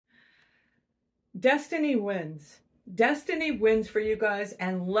Destiny wins. Destiny wins for you guys,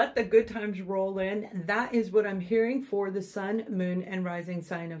 and let the good times roll in. That is what I'm hearing for the sun, moon, and rising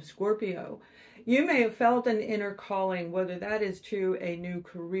sign of Scorpio. You may have felt an inner calling, whether that is to a new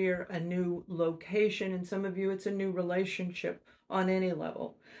career, a new location, and some of you it's a new relationship on any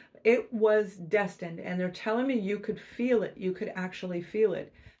level. It was destined, and they're telling me you could feel it. You could actually feel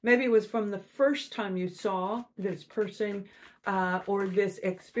it. Maybe it was from the first time you saw this person or this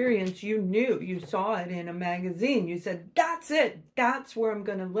experience. You knew, you saw it in a magazine. You said, that's it. That's where I'm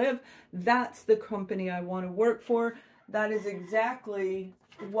going to live. That's the company I want to work for. That is exactly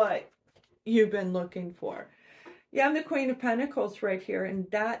what you've been looking for. You have the Queen of Pentacles right here, and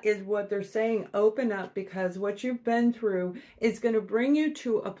that is what they're saying. Open up, because what you've been through is going to bring you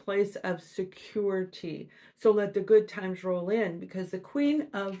to a place of security. So let the good times roll in, because the Queen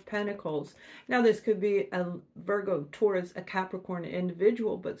of Pentacles, now this could be a Virgo, Taurus, a Capricorn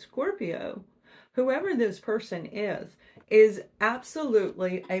individual, but Scorpio, whoever this person is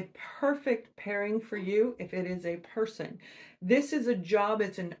absolutely a perfect pairing for you if it is a person. This is a job.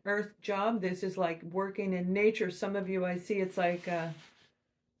 It's an earth job. This is like working in nature. Some of you, I see it's like,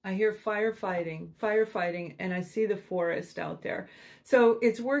 I hear firefighting, and I see the forest out there. So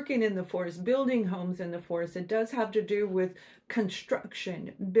it's working in the forest, building homes in the forest. It does have to do with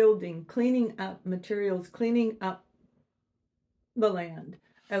construction, building, cleaning up materials, cleaning up the land.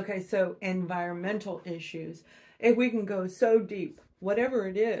 Okay, so environmental issues. If we can go so deep, whatever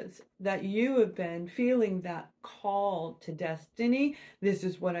it is that you have been feeling that call to destiny, this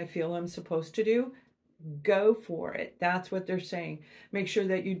is what I feel I'm supposed to do, go for it. That's what they're saying. Make sure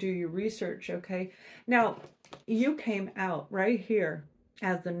that you do your research, okay? Now, you came out right here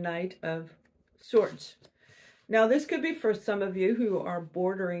as the Knight of Swords. Now, this could be for some of you who are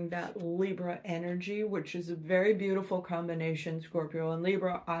bordering that Libra energy, which is a very beautiful combination, Scorpio and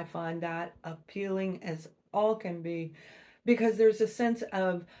Libra. I find that appealing as all can be, because there's a sense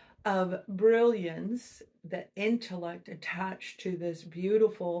of brilliance, the intellect attached to this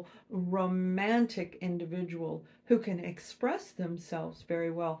beautiful romantic individual who can express themselves very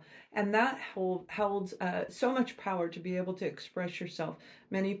well. And that holds so much power to be able to express yourself.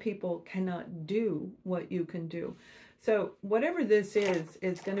 Many people cannot do what you can do. So whatever this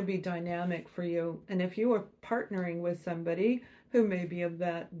is going to be dynamic for you. And if you are partnering with somebody who may be of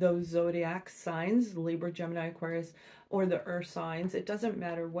those zodiac signs, Libra, Gemini, Aquarius, or the earth signs, it doesn't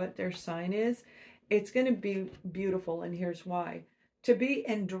matter what their sign is, it's going to be beautiful. And here's why. To be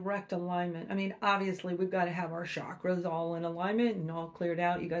in direct alignment. I mean, obviously, we've got to have our chakras all in alignment and all cleared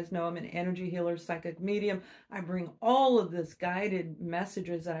out. You guys know I'm an energy healer, psychic medium. I bring all of this guided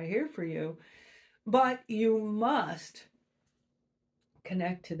messages that I hear for you. But you must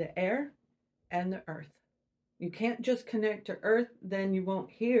connect to the air and the earth. You can't just connect to earth, then you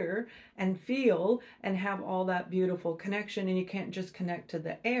won't hear and feel and have all that beautiful connection. And you can't just connect to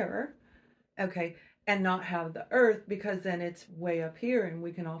the air, okay, and not have the earth, because then it's way up here and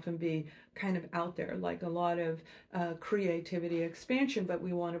we can often be kind of out there, like a lot of creativity expansion, but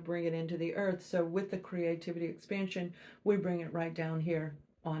we want to bring it into the earth. So with the creativity expansion, we bring it right down here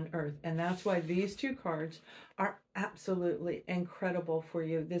on earth. And that's why these two cards are absolutely incredible for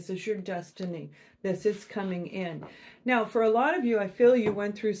you. This is your destiny. This is coming in. Now, for a lot of you, I feel you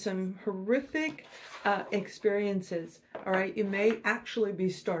went through some horrific experiences. All right. You may actually be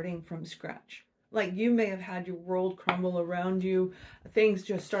starting from scratch. Like you may have had your world crumble around you. Things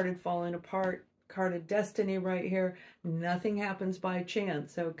just started falling apart. Card of destiny right here. Nothing happens by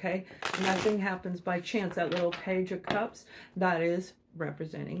chance, okay? Nothing happens by chance. That little page of cups, that is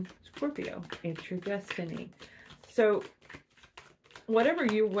representing Scorpio. It's your destiny. So whatever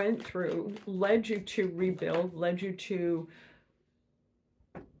you went through led you to rebuild, led you to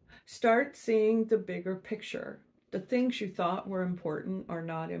start seeing the bigger picture. The things you thought were important are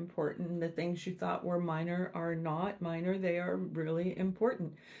not important. The things you thought were minor are not minor. They are really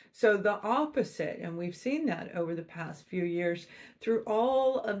important. So the opposite, and we've seen that over the past few years through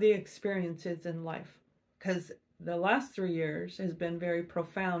all of the experiences in life, because the last 3 years has been very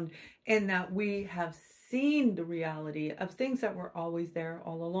profound in that we have seen the reality of things that were always there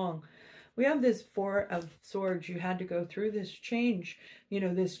all along. We have this Four of Swords. You had to go through this change. You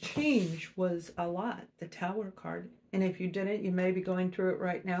know, this change was a lot, the Tower card. And if you didn't, you may be going through it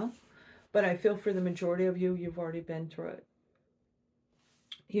right now. But I feel for the majority of you, you've already been through it.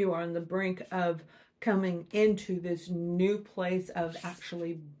 You are on the brink of coming into this new place of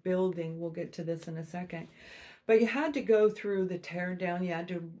actually building. We'll get to this in a second. But you had to go through the tear down. You had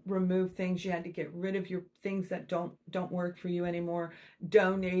to remove things. You had to get rid of your things that don't work for you anymore.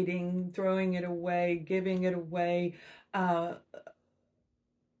 Donating, throwing it away, giving it away.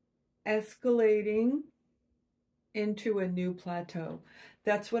 escalating into a new plateau.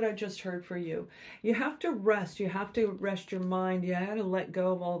 That's what I just heard for you. You have to rest. You have to rest your mind. You have to let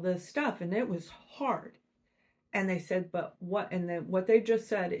go of all this stuff. And it was hard. And they said, but what? And then what they just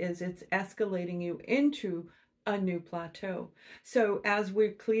said is it's escalating you into a new plateau. So as we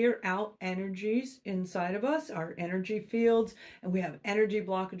clear out energies inside of us, our energy fields, and we have energy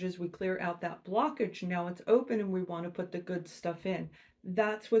blockages, we clear out that blockage. Now it's open and we want to put the good stuff in.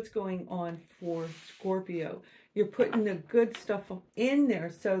 That's what's going on for Scorpio. You're putting the good stuff in there.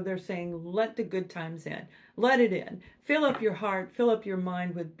 So they're saying, let the good times in. Let it in. Fill up your heart. Fill up your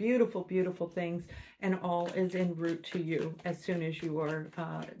mind with beautiful, beautiful things. And all is en route to you as soon as you are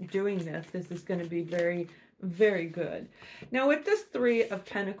doing this. This is going to be very, very good. Now with this Three of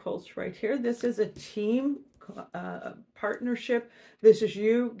Pentacles right here, this is a team partnership. This is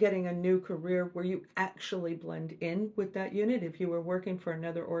you getting a new career where you actually blend in with that unit. If you were working for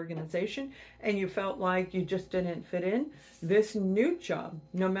another organization and you felt like you just didn't fit in, this new job,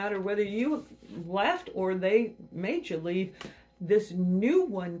 no matter whether you left or they made you leave, this new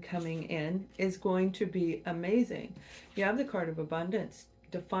one coming in is going to be amazing. You have the card of abundance,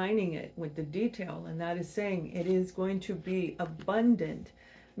 defining it with the detail, and that is saying it is going to be abundant,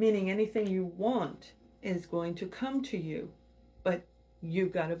 meaning anything you want is going to come to you, but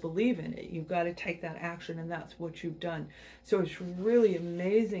you've got to believe in it. You've got to take that action, and that's what you've done. So it's really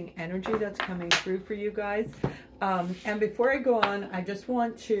amazing energy that's coming through for you guys. And before I go on, I just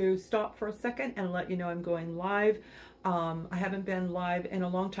want to stop for a second and let you know I'm going live. I haven't been live in a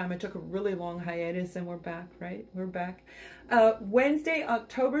long time. I took a really long hiatus and we're back, right? We're back. Wednesday,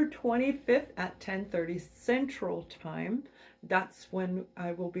 October 25th at 10:30 Central Time. That's when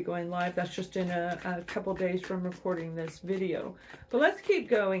I will be going live. That's just in a couple days from recording this video. But let's keep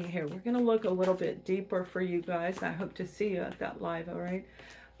going here. We're going to look a little bit deeper for you guys. I hope to see you at that live, all right?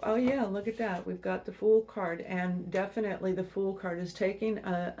 Oh yeah, look at that. We've got the Fool card, and definitely the Fool card is taking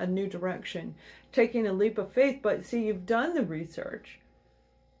a new direction, taking a leap of faith. But see, you've done the research.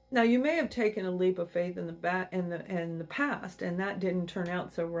 Now you may have taken a leap of faith in the past, and that didn't turn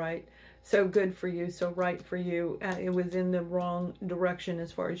out so right, so good for you, so right for you. It was in the wrong direction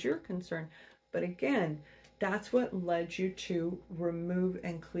as far as you're concerned. But again, that's what led you to remove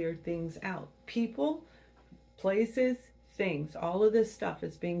and clear things out. People, places, things, all of this stuff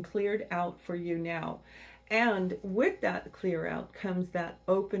is being cleared out for you now. And with that clear out comes that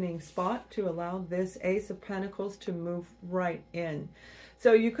opening spot to allow this Ace of Pentacles to move right in.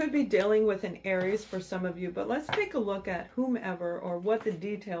 So you could be dealing with an Aries for some of you, but let's take a look at whomever or what the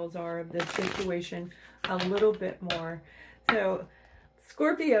details are of this situation a little bit more. So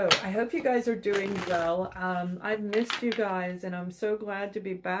Scorpio, I hope you guys are doing well. I've missed you guys, and I'm so glad to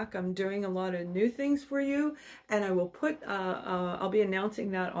be back. I'm doing a lot of new things for you, and I will put, I'll be announcing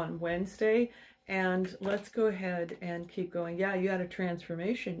that on Wednesday. And let's go ahead and keep going. Yeah, you had a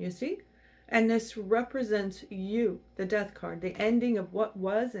transformation, you see? And this represents you, the Death card, the ending of what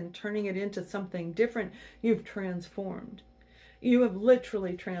was and turning it into something different. You've transformed. You have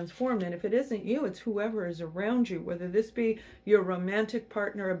literally transformed, and if it isn't you, it's whoever is around you, whether this be your romantic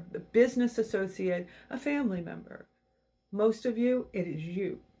partner, a business associate, a family member. Most of you, it is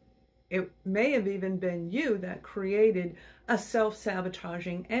you. It may have even been you that created a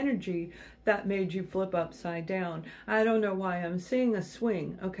self-sabotaging energy that made you flip upside down. I don't know why I'm seeing a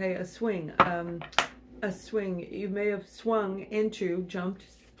swing, okay, a swing. You may have swung into, jumped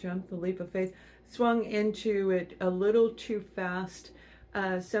the leap of faith, swung into it a little too fast.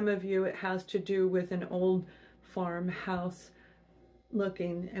 Some of you, it has to do with an old farmhouse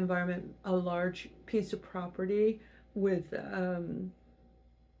looking environment, a large piece of property with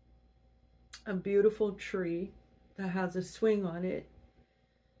a beautiful tree that has a swing on it,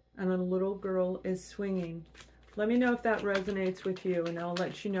 and a little girl is swinging. Let me know if that resonates with you, and I'll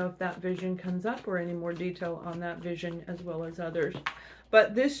let you know if that vision comes up or any more detail on that vision as well as others.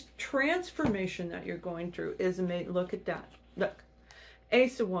 But this transformation that you're going through is amazing. Look at that. Look.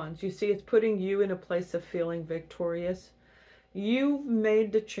 Ace of Wands. You see, it's putting you in a place of feeling victorious. You've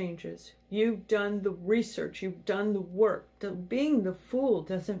made the changes. You've done the research. You've done the work. Being the fool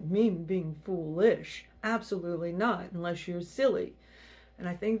doesn't mean being foolish. Absolutely not, unless you're silly. And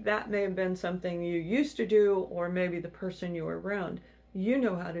I think that may have been something you used to do, or maybe the person you were around. You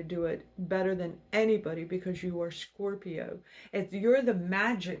know how to do it better than anybody because you are Scorpio. You're the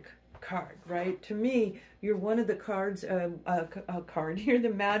magic card, right? To me, you're one of the cards, you're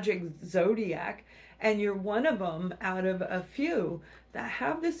the magic zodiac, and you're one of them out of a few that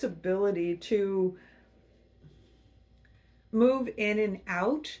have this ability to move in and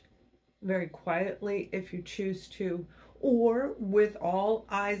out very quietly if you choose to, or with all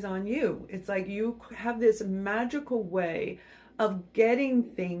eyes on you. It's like you have this magical way of getting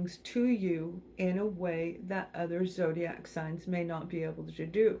things to you in a way that other zodiac signs may not be able to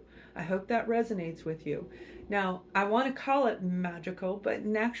do. I hope that resonates with you. Now, I want to call it magical, but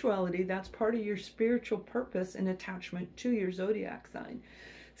in actuality, that's part of your spiritual purpose and attachment to your zodiac sign.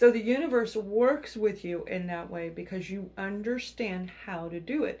 So the universe works with you in that way because you understand how to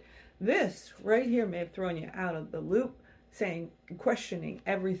do it. This right here may have thrown you out of the loop, saying, questioning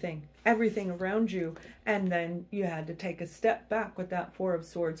everything around you, and then you had to take a step back with that Four of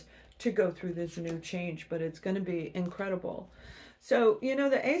Swords to go through this new change, but it's going to be incredible. So, you know,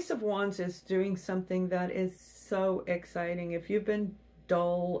 the Ace of Wands is doing something that is so exciting. If you've been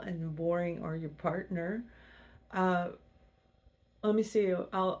dull and boring, or your partner, let me see.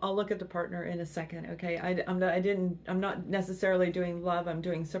 I'll look at the partner in a second. Okay, I'm not necessarily doing love. I'm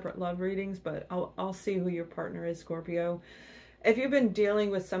doing separate love readings, but I'll see who your partner is, Scorpio. If you've been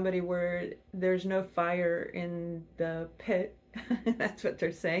dealing with somebody where there's no fire in the pit, that's what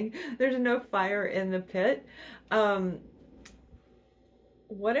they're saying. There's no fire in the pit.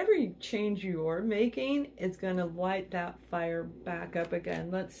 Whatever change you're making is going to light that fire back up again.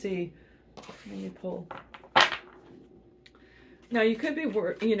 Let's see. Let me pull. Now, you could be,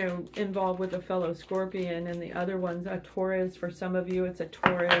 you know, involved with a fellow Scorpion, and the other one's a Taurus. For some of you, it's a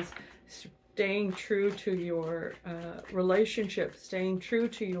Taurus. Staying true to your relationship, staying true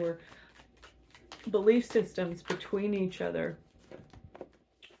to your belief systems between each other.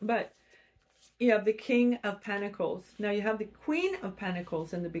 But you have the King of Pentacles. Now, you have the Queen of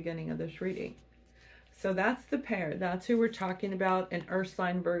Pentacles in the beginning of this reading. So that's the pair. That's who we're talking about, an Earth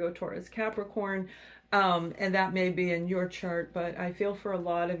sign, Virgo, Taurus, Capricorn. And that may be in your chart, but I feel for a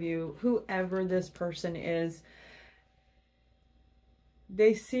lot of you, whoever this person is,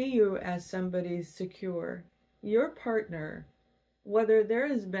 they see you as somebody secure. Your partner, whether there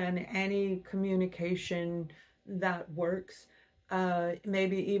has been any communication that works,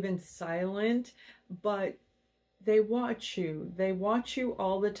 maybe even silent, but they watch you. They watch you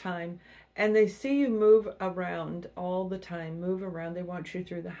all the time, and they see you move around all the time, move around. They watch you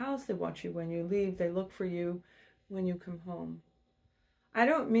through the house. They watch you when you leave. They look for you when you come home. I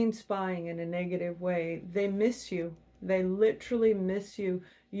don't mean spying in a negative way. They miss you. They literally miss you.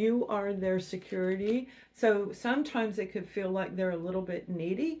 You are their security. So sometimes it could feel like they're a little bit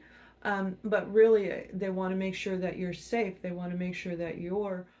needy, but really they want to make sure that you're safe. They want to make sure that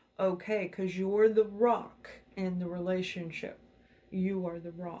you're okay, because you're the rock in the relationship. You are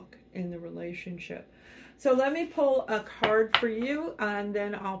the rock in the relationship. So let me pull a card for you, and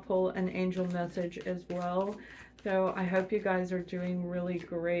then I'll pull an angel message as well. So I hope you guys are doing really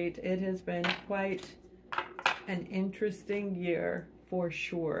great. It has been quite an interesting year for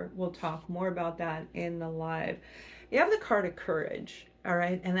sure. We'll talk more about that in the live. You have the card of courage. All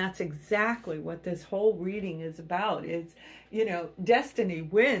right. And that's exactly what this whole reading is about. Is, you know, destiny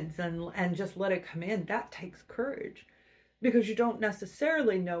wins, and just let it come in. That takes courage, because you don't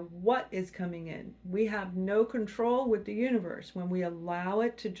necessarily know what is coming in. We have no control with the universe. When we allow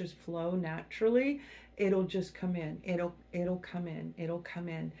it to just flow naturally, it'll just come in. It'll come in. It'll come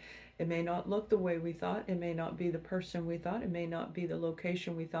in. It may not look the way we thought. It may not be the person we thought. It may not be the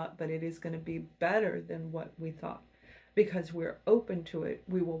location we thought, but it is going to be better than what we thought. Because we're open to it,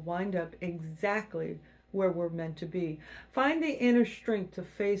 we will wind up exactly where we're meant to be. Find the inner strength to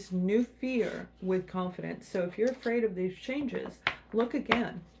face new fear with confidence. So if you're afraid of these changes, look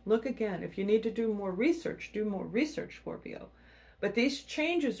again. Look again. If you need to do more research, Scorpio. But these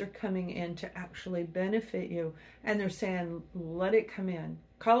changes are coming in to actually benefit you. And they're saying, let it come in.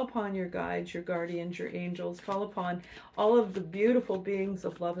 Call upon your guides, your guardians, your angels. Call upon all of the beautiful beings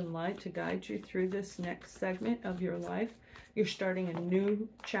of love and light to guide you through this next segment of your life. You're starting a new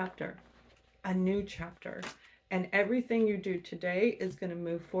chapter. A new chapter. And everything you do today is going to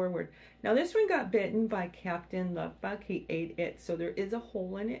move forward. Now, this one got bitten by Captain Lovebug. He ate it. So there is a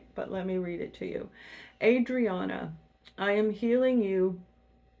hole in it. But let me read it to you. Adriana, I am healing you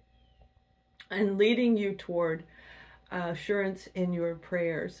and leading you toward assurance in your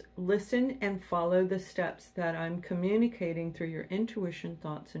prayers. Listen and follow the steps that I'm communicating through your intuition,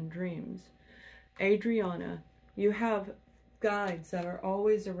 thoughts, and dreams. Adriana, you have guides that are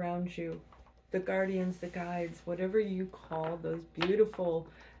always around you. The guardians, the guides, whatever you call those beautiful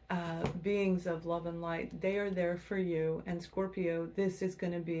beings of love and light, they are there for you. And Scorpio, this is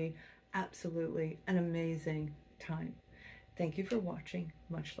going to be absolutely an amazing time. Thank you for watching.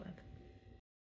 Much love.